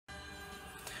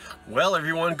Well,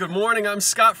 everyone, good morning. I'm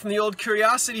Scott from the Old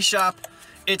Curiosity Shop.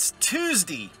 It's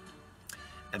Tuesday,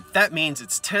 and that means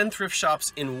it's 10 thrift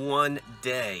shops in one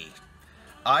day.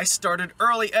 I started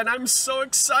early, and I'm so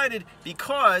excited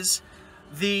because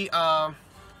the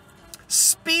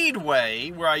Speedway,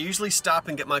 where I usually stop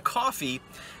and get my coffee,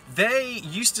 they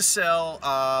used to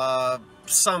sell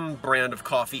some brand of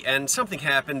coffee, and something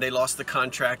happened. They lost the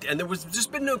contract, and there's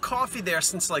just been no coffee there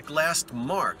since like last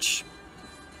March.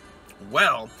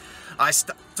 Well, I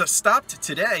stopped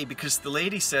today because the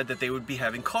lady said that they would be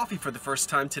having coffee for the first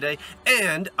time today,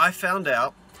 and I found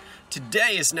out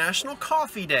today is National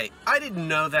Coffee Day. I didn't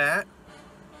know that.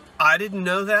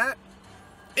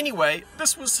 Anyway,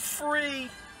 this was free,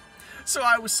 so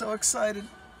I was so excited.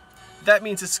 That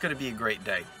means it's going to be a great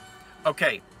day.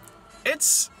 Okay,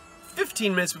 it's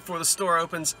 15 minutes before the store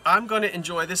opens. I'm going to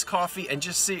enjoy this coffee and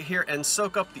just sit here and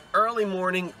soak up the early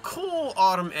morning, cool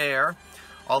autumn air.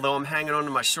 Although I'm hanging on to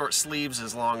my short sleeves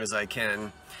as long as I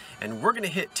can. And we're going to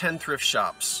hit 10 thrift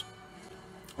shops.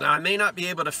 Now, I may not be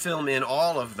able to film in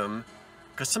all of them,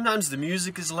 because sometimes the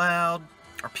music is loud,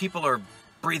 or people are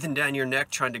breathing down your neck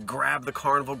trying to grab the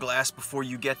carnival glass before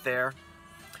you get there.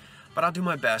 But I'll do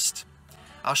my best.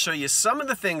 I'll show you some of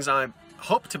the things I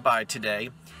hope to buy today,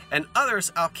 and others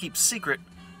I'll keep secret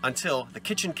until the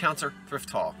kitchen counter thrift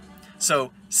haul.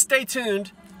 So stay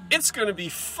tuned. It's going to be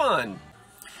fun.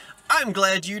 I'm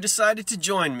glad you decided to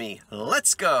join me.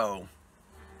 Let's go.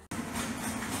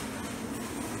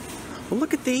 Well,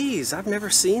 look at these. I've never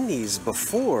seen these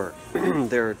before.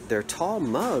 They're tall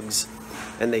mugs,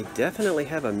 and they definitely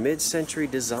have a mid-century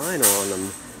design on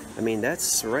them. I mean,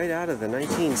 that's right out of the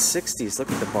 1960s. Look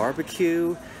at the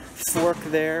barbecue fork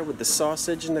there with the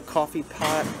sausage and the coffee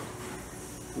pot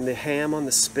and the ham on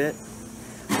the spit.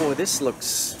 Boy, this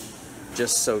looks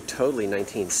just so totally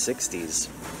 1960s.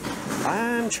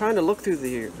 I'm trying to look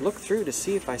through to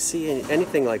see if I see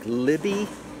anything like Libby.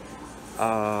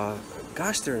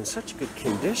 Gosh, they're in such good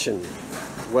condition.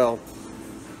 Well,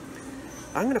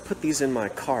 I'm going to put these in my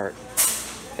cart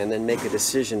and then make a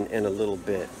decision in a little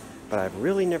bit. But I've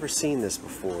really never seen this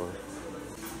before.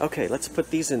 Okay, let's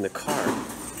put these in the cart.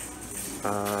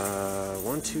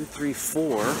 1, 2, 3,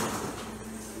 4.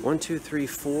 1, 2, 3,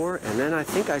 4, and then I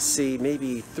think I see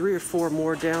maybe 3 or 4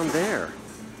 more down there.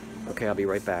 Okay, I'll be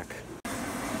right back.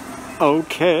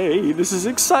 Okay, this is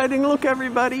exciting. Look,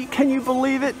 everybody, can you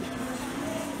believe it?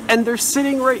 And they're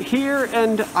sitting right here,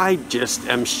 and I just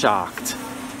am shocked.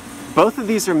 Both of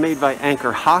these are made by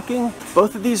Anchor Hocking.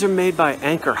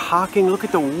 Look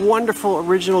at the wonderful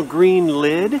original green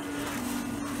lid.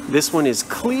 This one is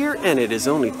clear, and it is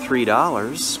only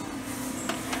 $3.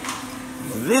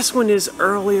 This one is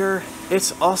earlier.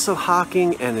 It's also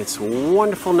Hocking, and it's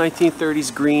wonderful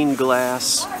 1930s green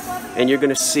glass. And you're going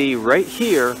to see right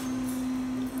here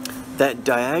that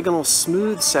diagonal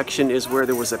smooth section is where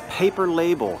there was a paper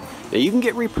label. Now you can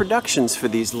get reproductions for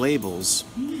these labels,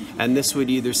 and this would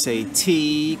either say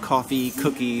tea, coffee,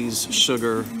 cookies,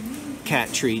 sugar,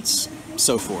 cat treats,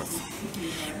 so forth.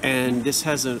 And this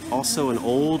has also an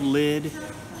old lid.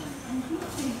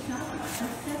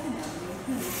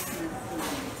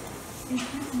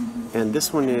 And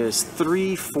this one is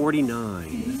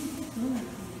 $3.49.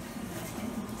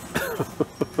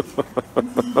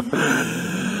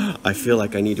 I feel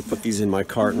like I need to put these in my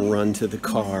cart and run to the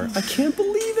car. I can't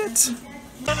believe it!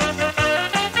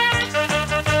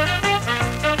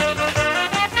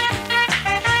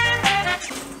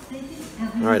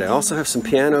 Alright, I also have some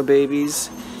piano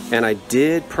babies, and I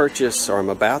did purchase, or I'm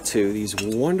about to, these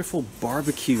wonderful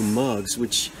barbecue mugs,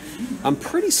 which I'm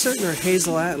pretty certain are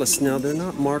Hazel Atlas. Now, they're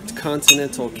not marked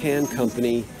Continental Can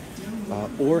Company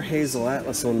or Hazel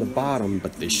Atlas on the bottom,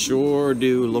 but they sure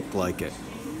do look like it.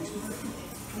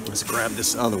 Let's grab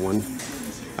this other one.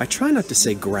 I try not to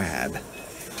say grab.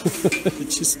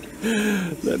 Just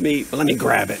let me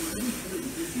grab it.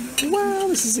 Wow,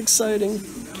 this is exciting.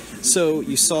 So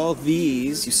you saw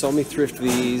these, you saw me thrift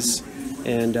these,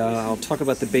 and I'll talk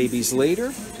about the babies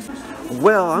later.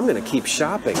 Well, I'm gonna keep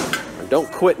shopping. Don't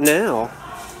quit now.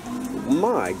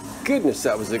 My goodness,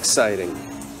 that was exciting.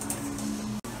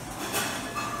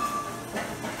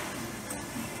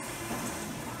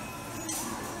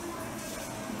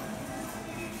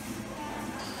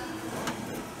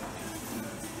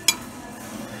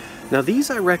 Now these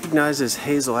I recognize as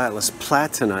Hazel Atlas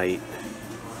Platinite.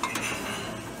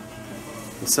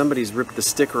 And somebody's ripped the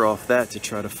sticker off that to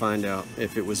try to find out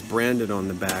if it was branded on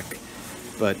the back.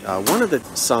 But one of the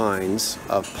signs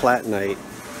of Platinite,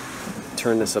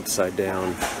 turn this upside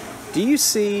down. Do you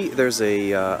see there's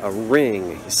a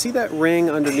ring? You see that ring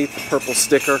underneath the purple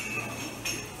sticker?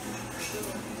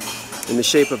 In the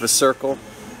shape of a circle?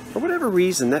 For whatever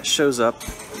reason, that shows up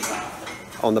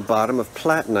on the bottom of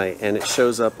platinite, and it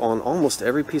shows up on almost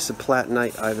every piece of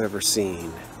platinite I've ever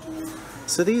seen.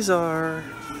 So these are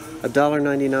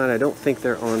 $1.99. I don't think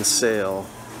they're on sale,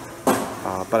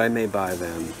 but I may buy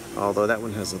them. Although that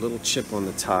one has a little chip on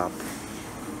the top.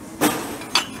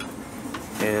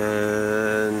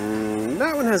 And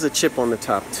that one has a chip on the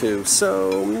top too,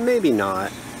 so maybe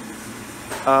not.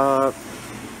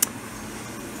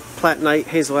 Platinite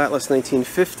Hazel Atlas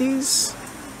 1950s.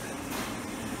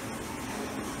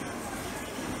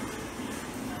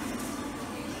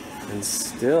 And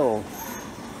still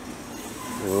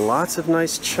lots of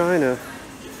nice china.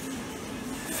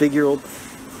 Figural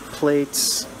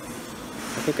plates.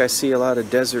 I think I see a lot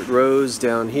of desert rose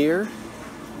down here.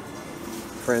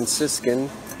 Franciscan.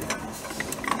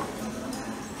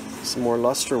 Some more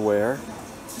lusterware.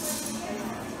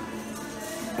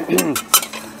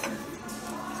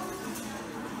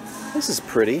 This is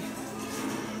pretty.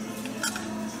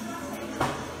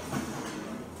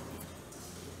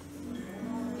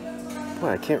 Boy,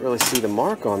 I can't really see the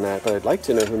mark on that, but I'd like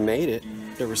to know who made it.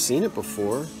 Never seen it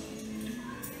before.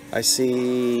 I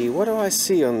see, what do I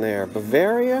see on there?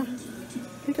 Bavaria?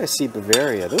 I think I see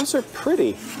Bavaria. Those are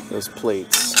pretty, those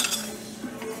plates.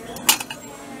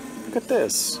 Look at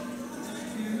this.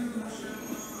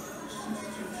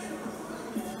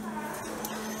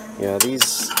 Yeah,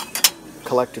 these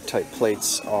collector type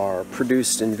plates are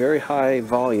produced in very high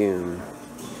volume.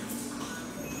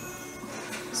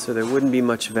 So there wouldn't be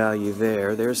much value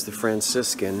there. There's the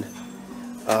Franciscan.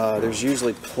 There's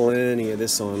usually plenty of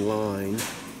this online.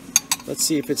 Let's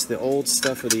see if it's the old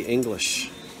stuff or the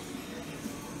English.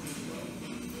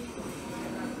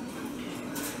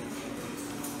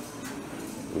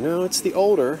 No, it's the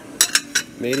older,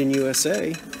 made in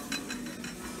USA.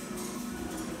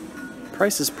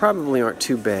 Prices probably aren't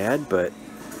too bad, but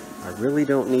I really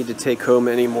don't need to take home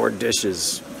any more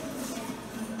dishes.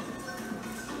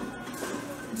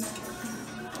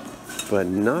 But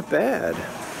not bad.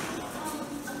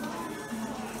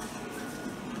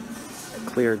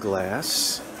 Clear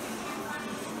glass.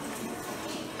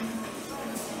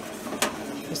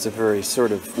 It's a very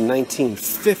sort of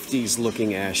 1950s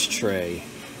looking ashtray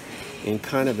in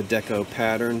kind of a deco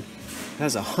pattern. It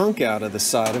has a hunk out of the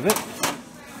side of it.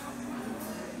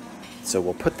 So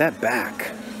we'll put that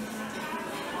back.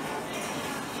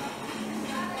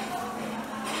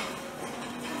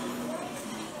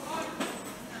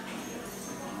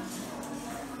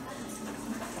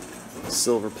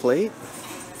 Silver plate.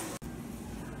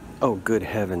 Oh, good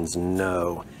heavens,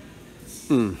 no.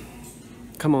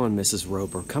 Come on, Mrs.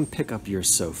 Roper, come pick up your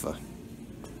sofa.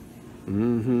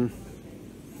 You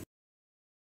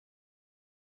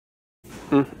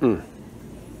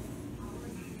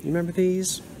remember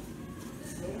these?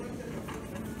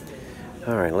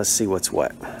 All right, let's see what's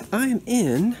what. I'm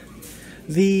in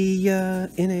the,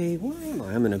 where am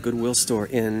I? I'm in a Goodwill store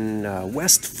in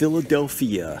West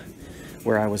Philadelphia,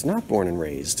 where I was not born and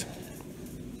raised.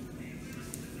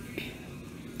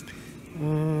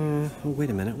 Oh,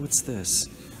 wait a minute, what's this?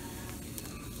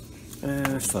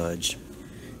 Fudge.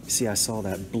 See, I saw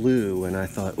that blue and I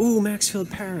thought, ooh, Maxfield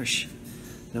Parrish.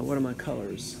 Now, what are my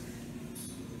colors?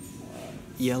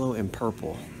 Yellow and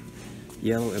purple.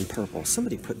 Yellow and purple.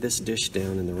 Somebody put this dish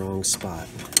down in the wrong spot.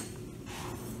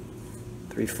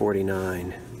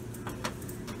 $3.49.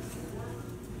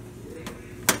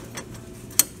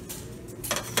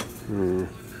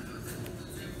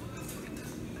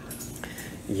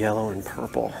 Yellow and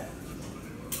purple.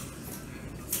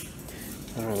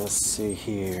 All right, let's see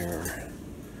here.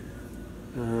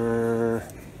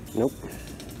 Nope.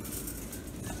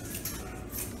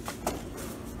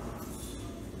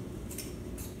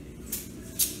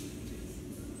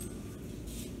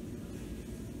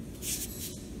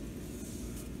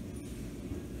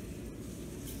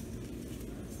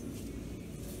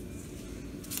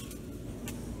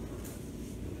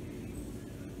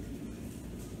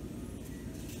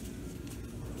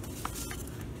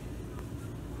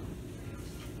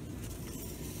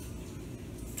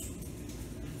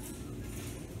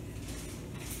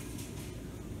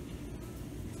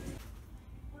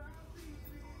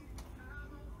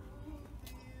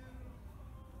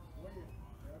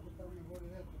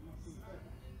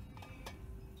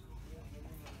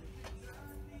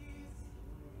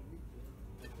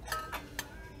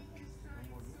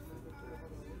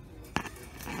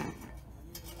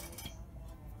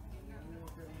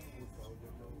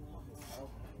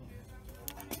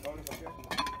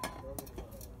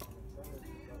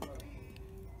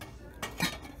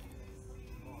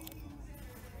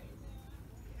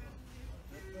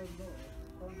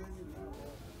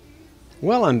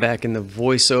 Well, I'm back in the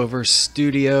voiceover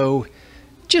studio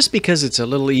just because it's a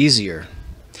little easier.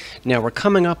 Now we're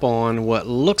coming up on what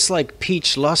looks like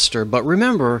peach luster, but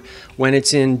remember, when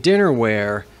it's in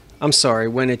dinnerware,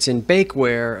 when it's in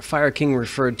bakeware, Fire King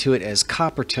referred to it as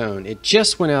copper tone. It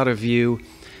just went out of view,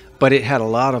 but it had a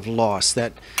lot of loss.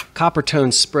 That copper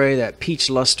tone spray, that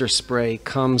peach luster spray,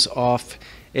 comes off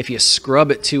if you scrub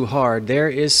it too hard. There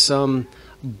is some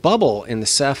bubble in the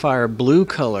sapphire blue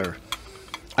color.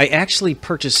 I actually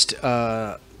purchased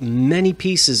many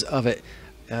pieces of it.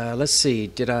 Let's see,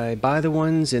 did I buy the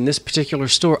ones in this particular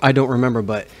store? I don't remember,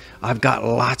 but I've got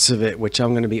lots of it, which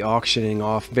I'm going to be auctioning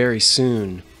off very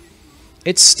soon.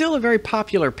 It's still a very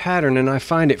popular pattern, and I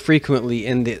find it frequently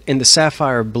in the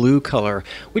sapphire blue color,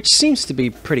 which seems to be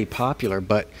pretty popular,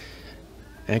 but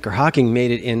Anchor Hocking made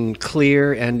it in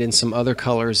clear and in some other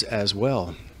colors as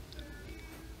well.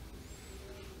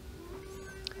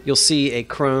 You'll see a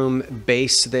chrome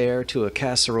base there to a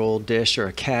casserole dish or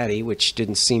a caddy, which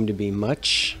didn't seem to be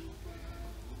much.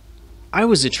 I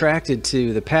was attracted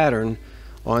to the pattern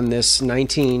on this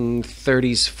 1930s,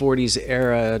 40s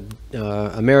era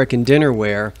American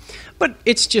dinnerware, but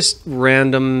it's just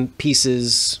random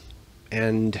pieces,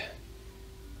 and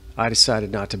I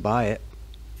decided not to buy it.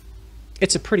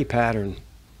 It's a pretty pattern.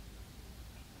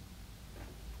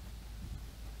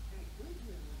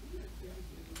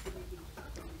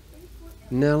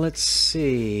 Now let's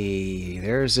see,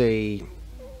 there's a,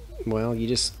 well,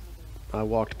 I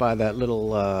walked by that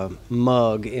little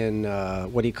mug in,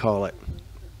 what do you call it,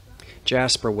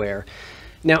 Jasperware.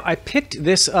 Now I picked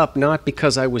this up not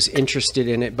because I was interested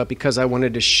in it, but because I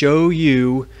wanted to show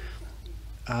you,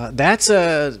 that's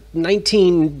a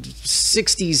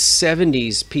 1960s,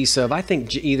 70s piece of, I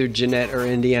think either Jeanette or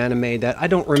Indiana made that, I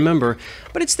don't remember,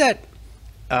 but it's that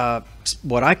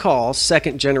what I call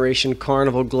second generation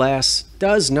carnival glass.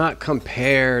 Does not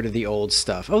compare to the old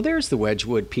stuff. Oh, there's the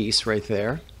Wedgwood piece right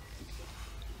there,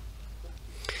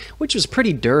 which was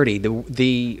pretty dirty.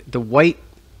 The white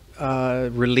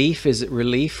relief, is it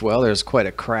relief? Well, there's quite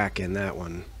a crack in that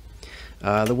one.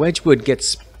 The Wedgwood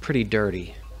gets pretty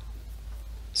dirty.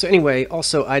 So anyway,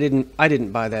 also I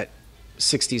didn't buy that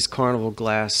 60s carnival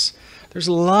glass. There's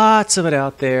lots of it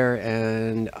out there,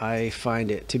 and I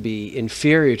find it to be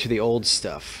inferior to the old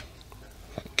stuff.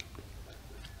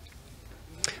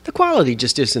 The quality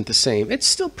just isn't the same. It's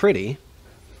still pretty,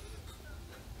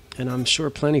 and I'm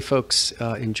sure plenty folks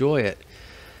enjoy it.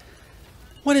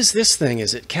 What is this thing?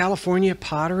 Is it California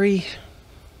pottery?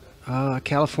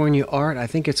 California art? I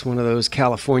think it's one of those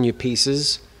California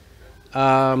pieces.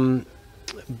 But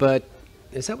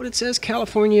is that what it says?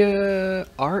 California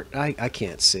art? I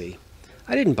can't see.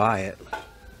 I didn't buy it.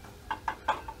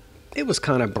 It was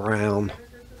kind of brown.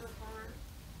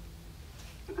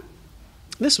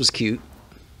 This was cute.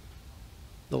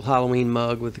 Little Halloween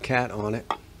mug with the cat on it.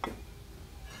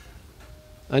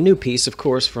 A new piece, of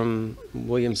course, from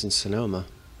Williams and Sonoma.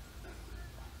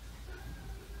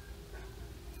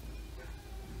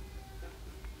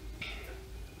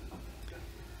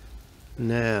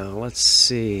 Now, let's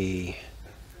see.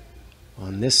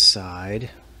 On this side,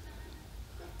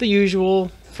 the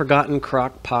usual forgotten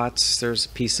crock pots. There's a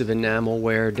piece of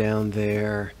enamelware down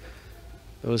there.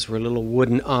 Those were little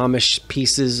wooden Amish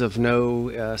pieces of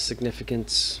no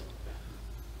significance.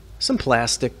 Some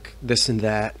plastic, this and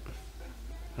that.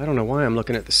 I don't know why I'm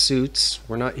looking at the suits.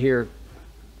 We're not here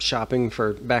shopping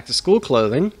for back-to-school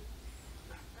clothing.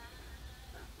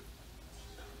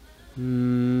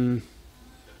 I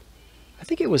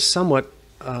think it was somewhat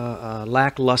a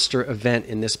lackluster event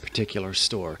in this particular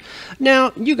store.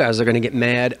 Now, you guys are going to get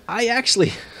mad. I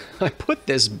put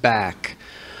this back.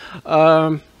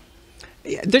 And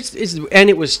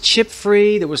it was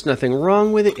chip-free. There was nothing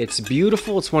wrong with it. It's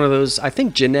beautiful. It's one of those, I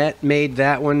think Jeanette made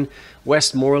that one.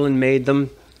 Westmoreland made them.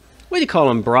 What do you call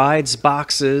them? Brides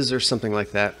boxes or something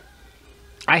like that.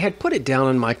 I had put it down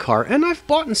in my car, and I've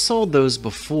bought and sold those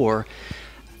before.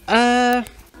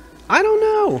 I don't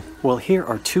know. Well, here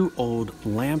are two old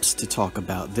lamps to talk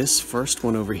about. This first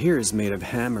one over here is made of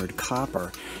hammered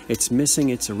copper. It's missing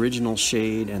its original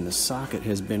shade, and the socket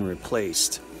has been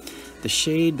replaced. The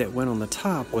shade that went on the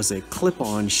top was a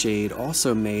clip-on shade,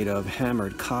 also made of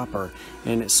hammered copper,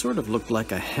 and it sort of looked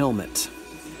like a helmet.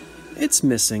 It's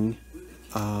missing,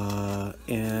 but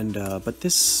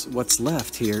what's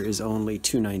left here is only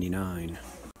 $2.99.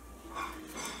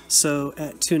 So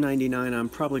at $2.99, I'm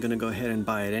probably going to go ahead and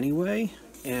buy it anyway,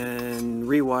 and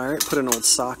rewire it, put an old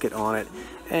socket on it,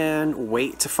 and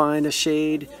wait to find a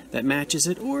shade that matches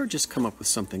it, or just come up with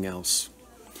something else.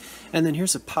 And then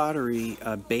here's a pottery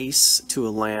base to a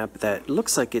lamp that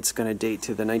looks like it's going to date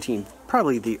to the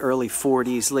probably the early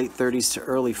 40s, late 30s to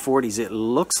early 40s. It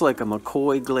looks like a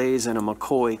McCoy glaze and a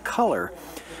McCoy color,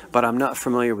 but I'm not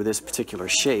familiar with this particular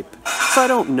shape, so I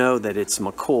don't know that it's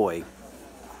McCoy.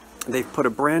 They've put a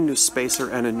brand new spacer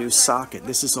and a new socket.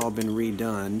 This has all been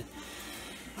redone,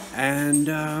 and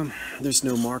there's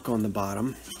no mark on the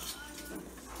bottom,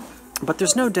 but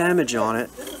there's no damage on it,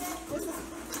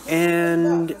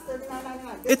 and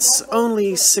it's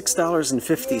only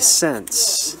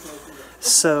 $6.50,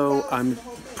 so I'm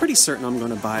pretty certain I'm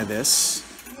going to buy this.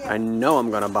 I know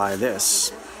I'm going to buy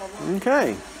this.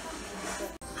 Okay.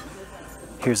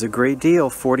 Here's a great deal,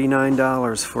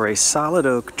 $49 for a solid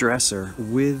oak dresser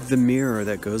with the mirror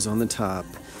that goes on the top.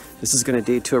 This is going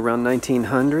to date to around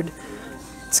 1900.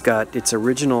 It's got its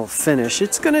original finish.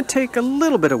 It's going to take a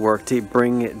little bit of work to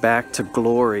bring it back to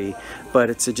glory, but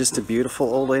it's just a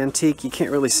beautiful old antique. You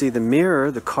can't really see the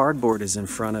mirror. The cardboard is in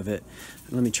front of it.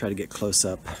 Let me try to get close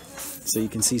up so you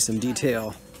can see some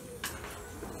detail.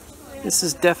 This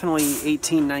is definitely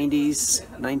 1890s,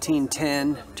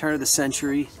 1910, turn of the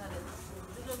century.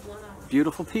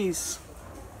 Beautiful piece.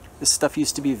 This stuff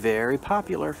used to be very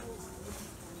popular.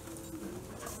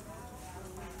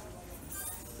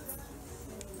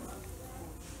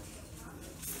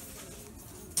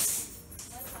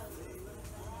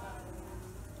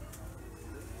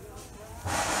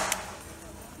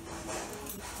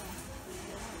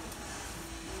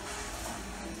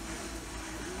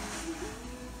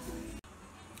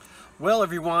 Well,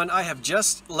 everyone, I have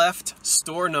just left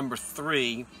store number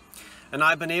 3, and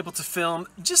I've been able to film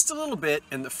just a little bit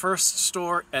in the first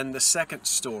store and the second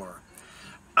store.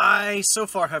 I, so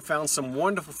far, have found some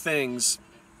wonderful things,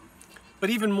 but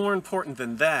even more important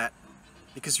than that,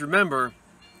 because remember,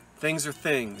 things are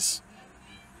things.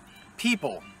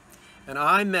 People. And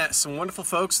I met some wonderful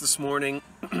folks this morning.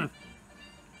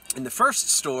 In the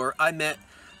first store, I met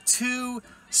 2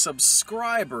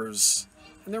 subscribers.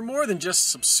 And they're more than just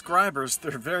subscribers,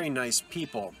 they're very nice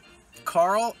people.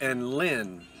 Carl and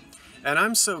Lynn. And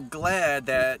I'm so glad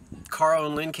that Carl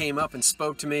and Lynn came up and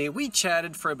spoke to me. We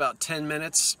chatted for about 10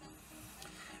 minutes.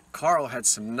 Carl had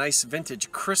some nice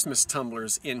vintage Christmas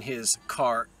tumblers in his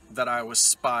cart that I was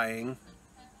spying.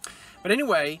 But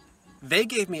anyway, they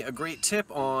gave me a great tip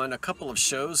on a couple of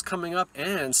shows coming up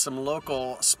and some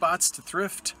local spots to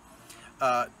thrift.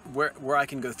 Where I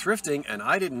can go thrifting, and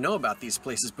I didn't know about these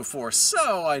places before,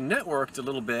 so I networked a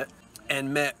little bit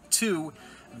and met 2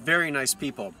 very nice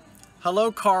people.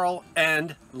 Hello, Carl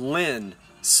and Lynn.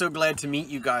 So glad to meet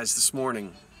you guys this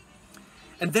morning.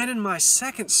 And then in my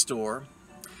second store,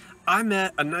 I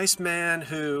met a nice man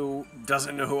who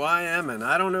doesn't know who I am, and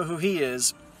I don't know who he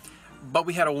is, but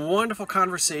we had a wonderful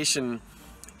conversation.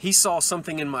 He saw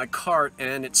something in my cart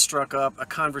and it struck up a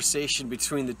conversation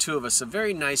between the 2 of us. A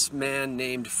very nice man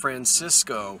named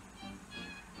Francisco,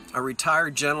 a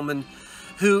retired gentleman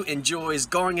who enjoys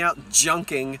going out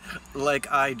junking like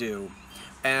I do.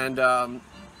 And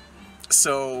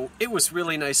so it was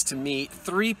really nice to meet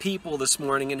 3 people this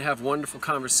morning and have wonderful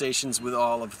conversations with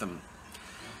all of them.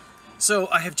 So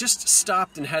I have just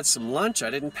stopped and had some lunch.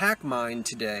 I didn't pack mine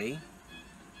today.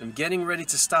 I'm getting ready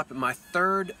to stop at my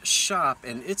 3rd shop,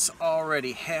 and it's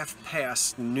already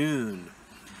past noon.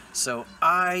 So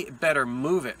I better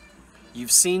move it.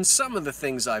 You've seen some of the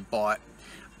things I bought,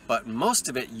 but most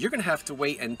of it you're going to have to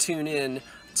wait and tune in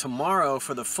tomorrow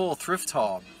for the full thrift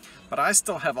haul. But I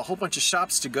still have a whole bunch of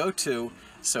shops to go to,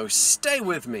 so stay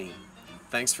with me.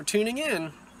 Thanks for tuning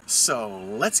in. So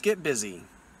let's get busy.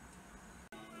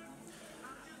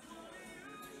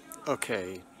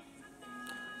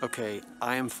 Okay,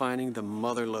 I am finding the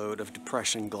motherlode of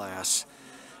depression glass.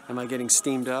 Am I getting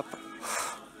steamed up?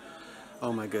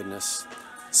 Oh my goodness.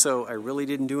 So I really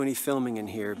didn't do any filming in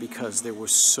here because there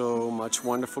was so much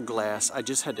wonderful glass. I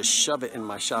just had to shove it in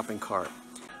my shopping cart.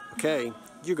 Okay,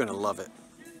 you're gonna love it.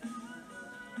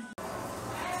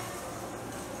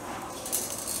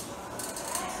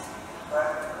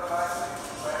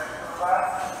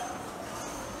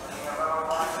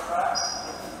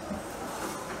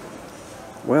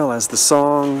 Well, as the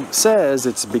song says,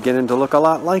 it's beginning to look a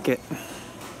lot like it.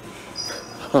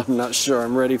 I'm not sure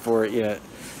I'm ready for it yet.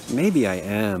 Maybe I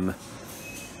am.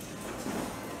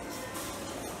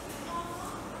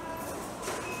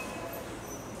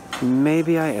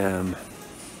 Maybe I am.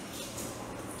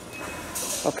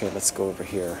 Okay, let's go over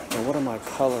here. Now, what are my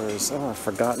colors? Oh, I've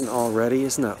forgotten already.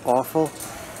 Isn't that awful?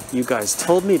 You guys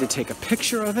told me to take a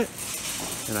picture of it,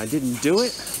 and I didn't do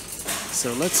it.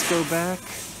 So let's go back.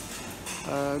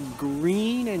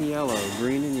 Green and yellow,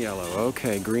 green and yellow.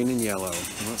 Okay, green and yellow.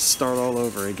 Let's start all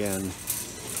over again.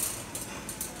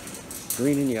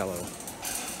 green and yellow.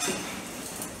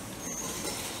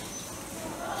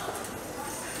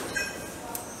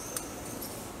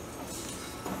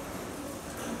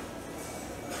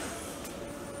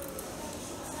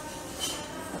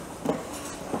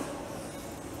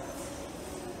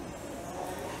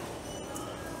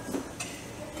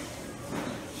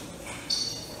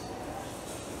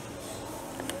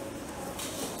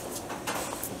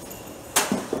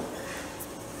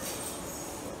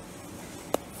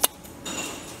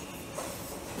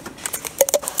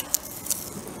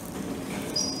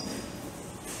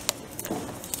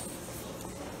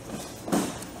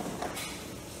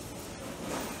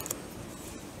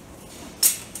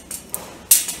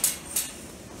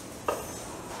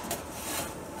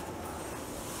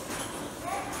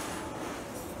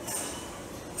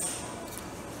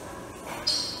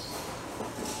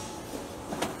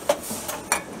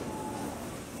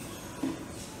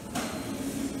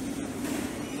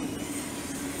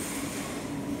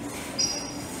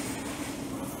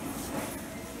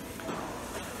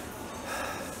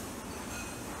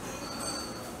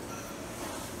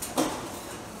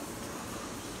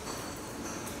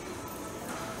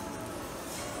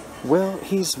 Well,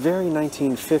 he's very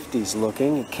 1950s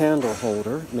looking, a candle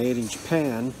holder made in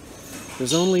Japan.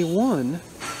 There's only one,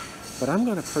 but I'm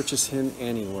going to purchase him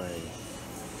anyway.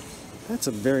 That's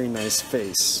a very nice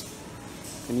face,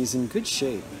 and he's in good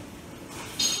shape.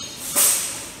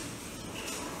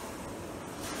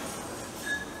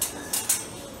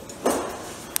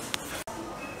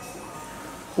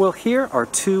 Well, here are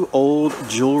two old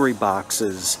jewelry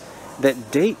boxes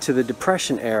that date to the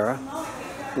Depression era.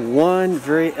 One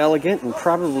very elegant and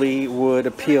probably would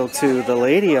appeal to the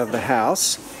lady of the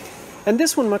house, and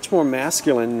this one much more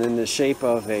masculine in the shape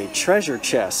of a treasure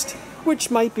chest, which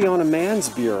might be on a man's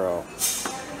bureau.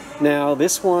 Now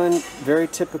this one, very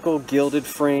typical gilded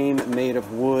frame made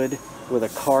of wood with a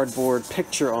cardboard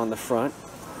picture on the front,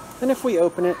 and if we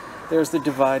open it, there's the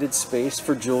divided space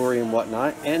for jewelry and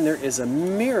whatnot, and there is a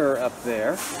mirror up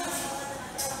there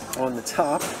on the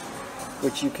top,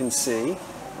 which you can see.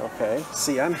 Okay,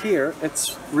 see, I'm here.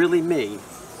 It's really me.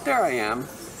 There I am.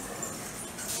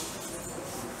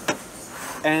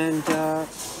 And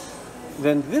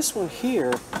then this one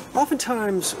here,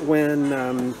 oftentimes when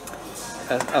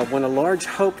a large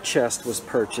hope chest was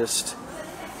purchased,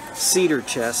 cedar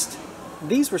chest,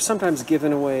 these were sometimes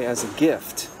given away as a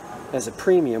gift, as a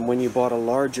premium when you bought a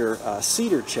larger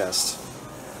cedar chest.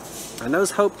 And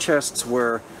those hope chests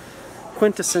were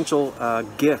quintessential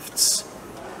gifts,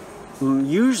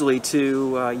 usually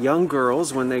to young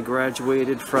girls when they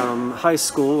graduated from high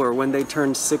school or when they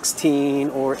turned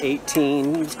 16 or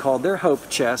 18. It was called their hope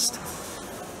chest,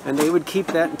 and they would keep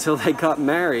that until they got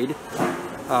married.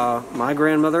 My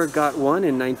grandmother got one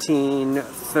in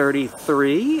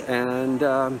 1933,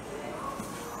 and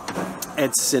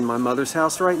it's in my mother's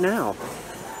house right now.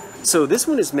 So this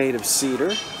one is made of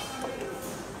cedar,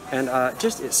 and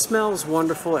it smells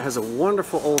wonderful. It has a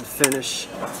wonderful old finish.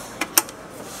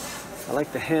 I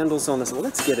like the handles on this. Well,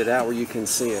 let's get it out where you can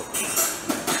see it.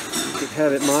 You could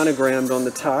have it monogrammed on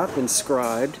the top,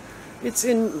 inscribed. It's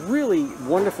in really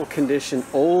wonderful condition,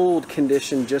 old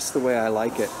condition, just the way I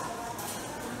like it.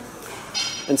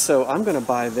 And so I'm going to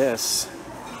buy this.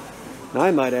 Now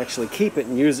I might actually keep it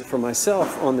and use it for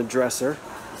myself on the dresser.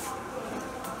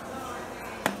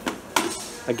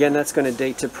 Again, that's going to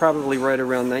date to probably right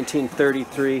around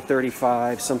 1933,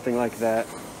 35, something like that.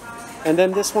 And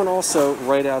then this one also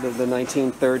right out of the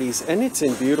 1930s, and it's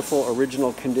in beautiful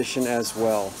original condition as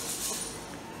well.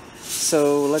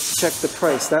 So let's check the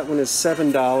price. That one is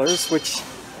 $7, which,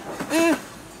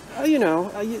 you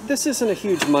know, this isn't a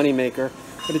huge money maker,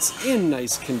 but it's in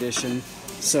nice condition,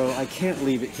 so I can't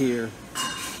leave it here.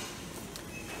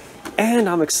 And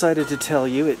I'm excited to tell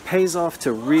you, it pays off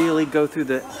to really go through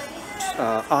the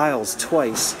aisles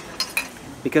twice,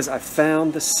 because I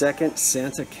found the second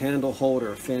Santa candle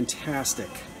holder. Fantastic.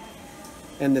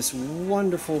 And this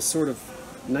wonderful sort of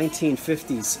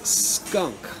 1950s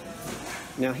skunk.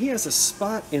 Now he has a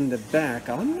spot in the back.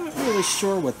 I'm not really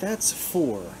sure what that's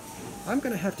for. I'm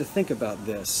going to have to think about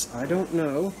this. I don't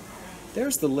know.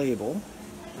 There's the label.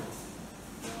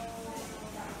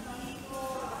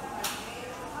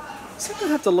 So I'm going to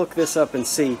have to look this up and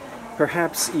see.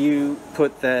 Perhaps you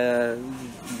put the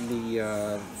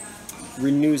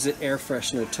Renews It air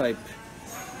freshener type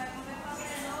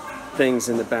things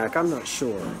in the back. I'm not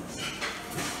sure.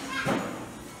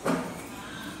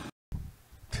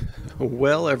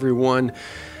 Well, everyone,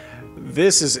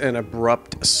 this is an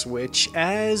abrupt switch.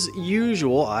 As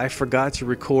usual, I forgot to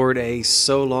record a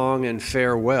so long and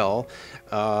farewell.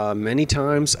 Many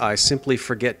times I simply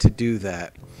forget to do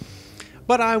that.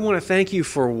 But I want to thank you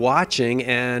for watching,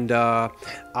 and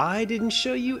I didn't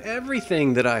show you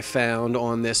everything that I found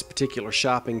on this particular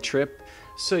shopping trip,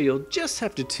 so you'll just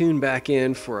have to tune back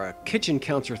in for a kitchen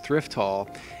counter thrift haul,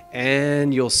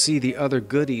 and you'll see the other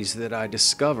goodies that I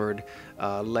discovered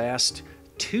last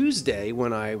Tuesday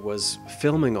when I was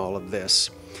filming all of this.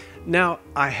 Now,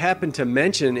 I happened to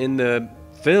mention in the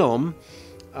film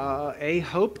a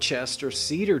hope chest or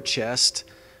cedar chest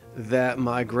that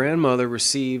my grandmother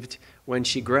received when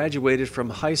she graduated from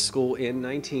high school in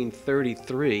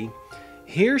 1933.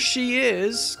 Here she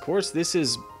is. Of course, this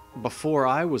is before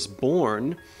I was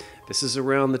born. This is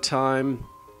around the time,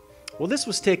 well, this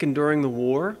was taken during the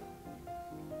war.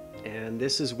 And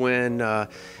this is when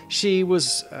she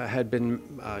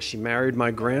married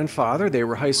my grandfather. They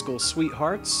were high school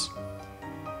sweethearts.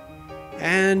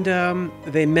 And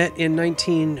they met in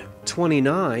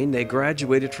 1929. They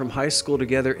graduated from high school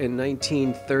together in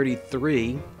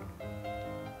 1933,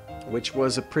 which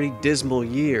was a pretty dismal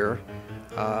year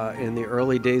in the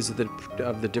early days of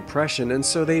the Depression. And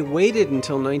so they waited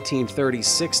until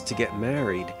 1936 to get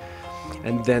married.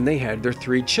 And then they had their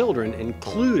 3 children,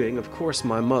 including, of course,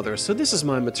 my mother. So this is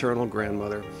my maternal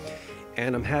grandmother.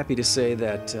 And I'm happy to say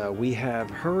that we have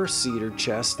her cedar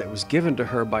chest that was given to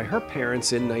her by her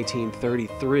parents in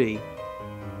 1933.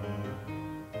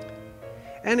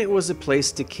 And it was a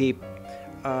place to keep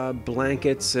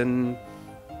blankets and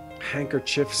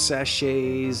handkerchief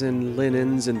sachets and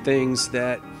linens and things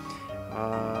that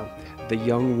the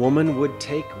young woman would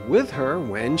take with her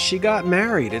when she got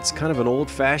married. It's kind of an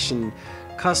old-fashioned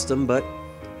custom, but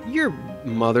your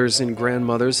mothers and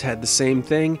grandmothers had the same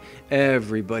thing.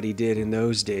 Everybody did in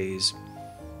those days.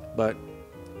 But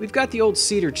we've got the old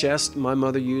cedar chest. My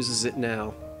mother uses it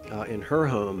now in her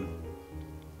home.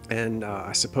 And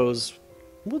I suppose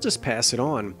we'll just pass it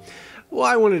on. Well,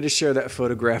 I wanted to share that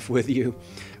photograph with you.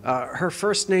 Her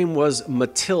first name was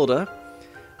Matilda.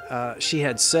 She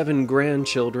had 7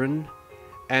 grandchildren,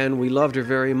 and we loved her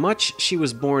very much. She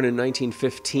was born in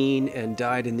 1915 and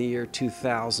died in the year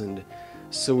 2000.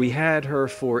 So we had her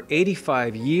for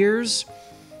 85 years,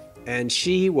 and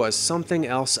she was something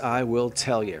else, I will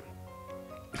tell you.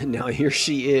 Now here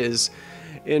she is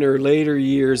in her later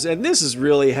years, and this is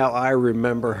really how I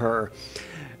remember her.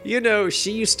 You know,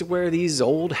 she used to wear these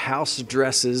old house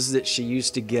dresses that she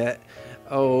used to get.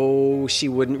 Oh, she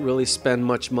wouldn't really spend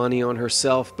much money on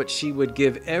herself, but she would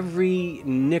give every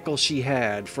nickel she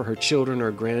had for her children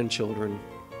or grandchildren.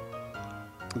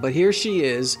 But here she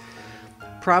is,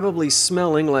 probably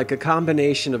smelling like a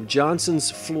combination of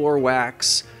Johnson's floor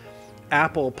wax,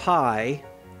 apple pie,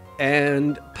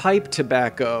 and pipe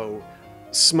tobacco,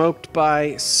 smoked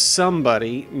by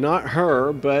somebody, not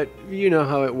her, but you know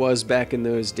how it was back in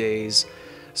those days.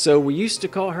 So we used to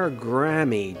call her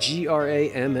Grammy,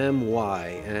 G-R-A-M-M-Y,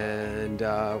 and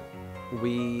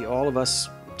all of us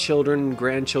children,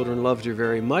 grandchildren loved her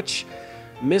very much,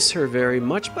 miss her very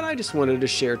much, but I just wanted to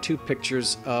share 2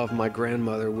 pictures of my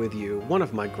grandmother with you, one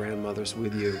of my grandmothers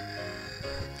with you,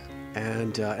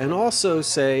 and also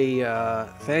say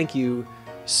thank you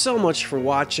so much for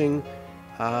watching.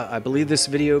 I believe this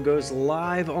video goes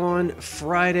live on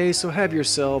Friday, so have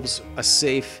yourselves a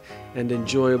safe and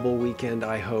enjoyable weekend,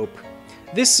 I hope.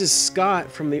 This is Scott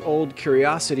from the Old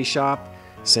Curiosity Shop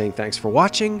saying thanks for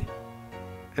watching,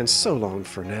 and so long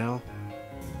for now.